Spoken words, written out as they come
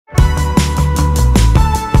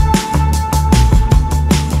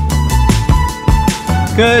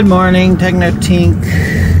Good morning, Tinker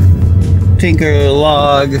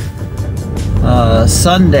Log.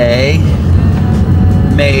 Sunday,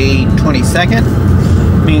 May 22nd.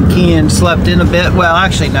 Me and Kian slept in a bit. Well,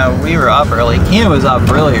 actually, no, we were up early. Kian was up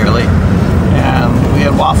really early. And we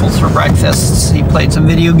had waffles for breakfast. He played some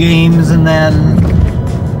video games and then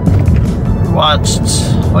watched.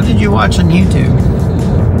 What did you watch on YouTube?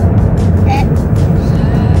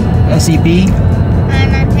 SEP?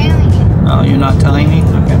 I'm not telling you. Oh, you're not telling me?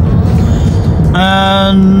 Okay.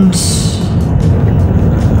 And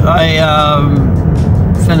I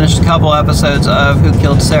finished a couple episodes of Who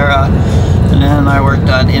Killed Sarah, and then I worked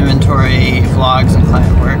on inventory, vlogs, and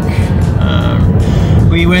client work.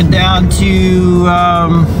 We went down to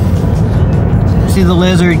see the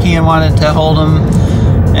lizard. Kian wanted to hold him,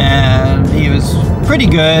 and he was pretty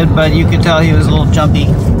good, but you could tell he was a little jumpy.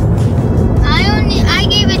 I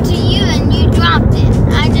gave it to you and you dropped it.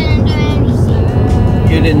 I didn't do anything.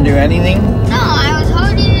 You didn't do anything? No, I was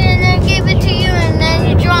holding it and then gave it to you and then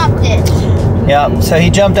you dropped it. Yeah, so he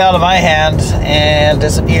jumped out of my hand and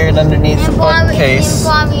disappeared underneath the bookcase.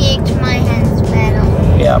 And probably ate my hands better.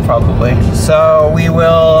 Yeah, probably. So we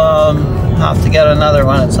will have to get another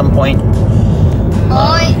one at some point.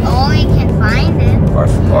 Or we can find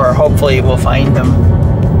it. Or hopefully we'll find him.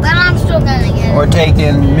 But I'm still gonna get it. We're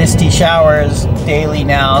taking misty showers daily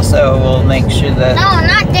now, so we'll make sure that... No,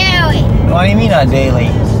 not daily. What do you mean not daily?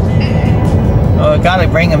 Well, we gotta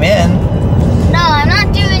bring him in. No, I'm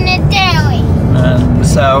not doing it daily. And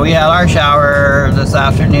so we had our shower this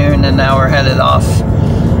afternoon, and now we're headed off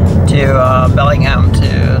to Bellingham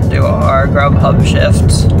to do our Grubhub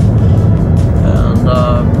shift. And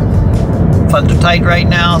funds are tight right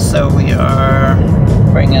now, so we are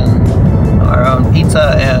bringing our own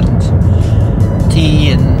pizza and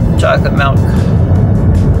tea and chocolate milk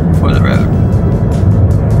for the road.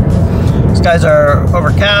 Skies are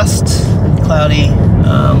overcast, cloudy,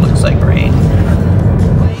 looks like rain.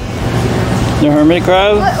 The hermit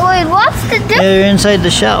crab? Wait, what's the difference? They're inside the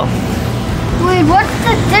shell. Wait, what's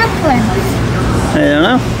the difference? I don't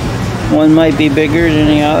know. One might be bigger than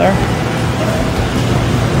the other.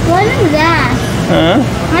 What is that? Huh?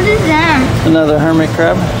 What is that? Another hermit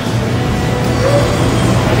crab.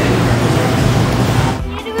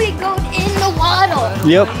 Where do we go in the water?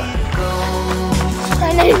 Yep.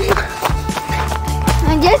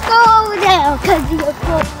 And just go over there because you're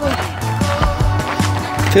cold.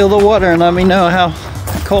 Feel the water and let me know how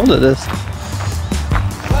cold it is.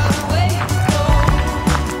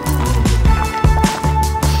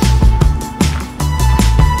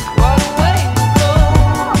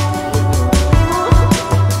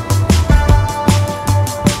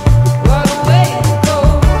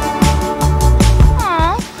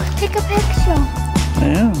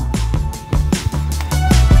 Yeah.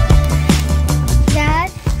 Dad?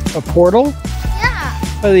 A portal?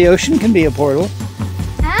 Yeah. Oh, the ocean can be a portal.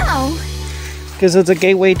 How? Because it's a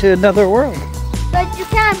gateway to another world. But you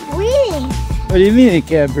can't breathe. What do you mean you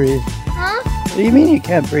can't breathe? Huh? What do you mean you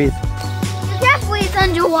can't breathe? You can't breathe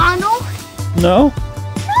underwater? No?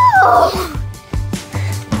 No!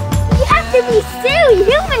 You have to be silly.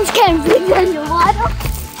 Humans can't breathe underwater.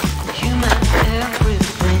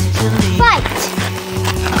 Fight!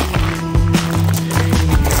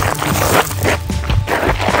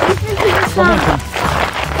 Listen to the song.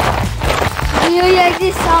 Do you like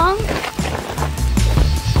this song?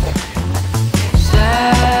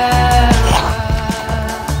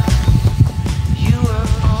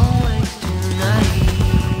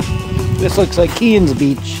 This looks like Kian's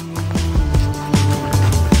beach.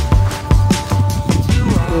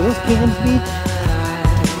 Is this Kian's beach?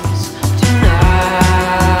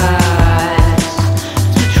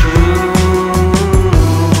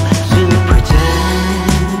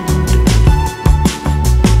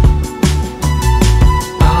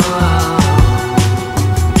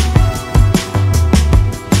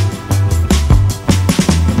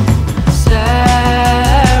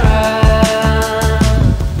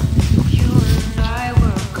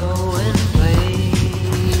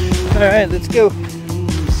 All right, let's go.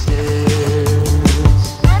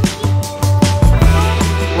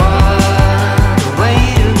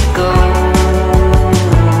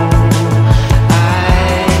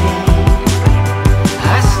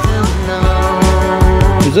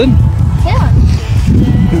 Is it? Yeah.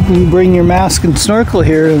 You can bring your mask and snorkel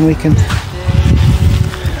here and we can,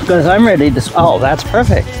 because I'm ready to, oh, that's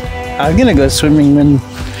perfect. I'm gonna go swimming when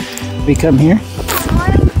we come here.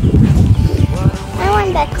 I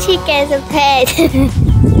want that chick as a pet.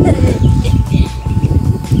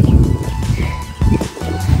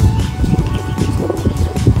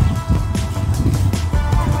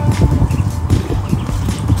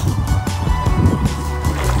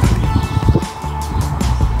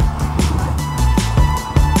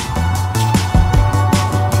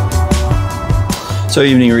 So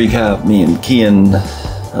evening recap, me and Kian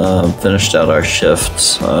finished out our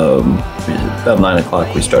shifts. About 9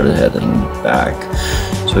 o'clock we started heading back.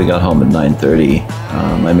 So we got home at 9:30.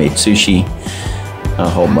 I made sushi, a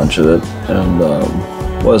whole bunch of it,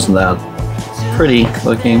 and wasn't that pretty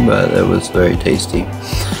looking, but it was very tasty.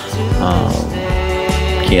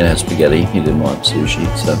 Kian had spaghetti, he didn't want sushi,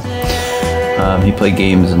 so he played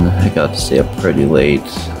games and I got to stay up pretty late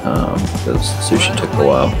because sushi took a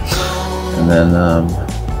while. And then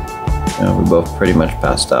you know, we both pretty much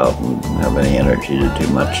passed out and didn't have any energy to do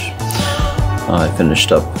much. I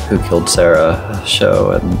finished up Who Killed Sarah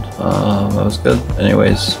show, and that was good.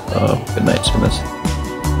 Anyways, good night, Miss.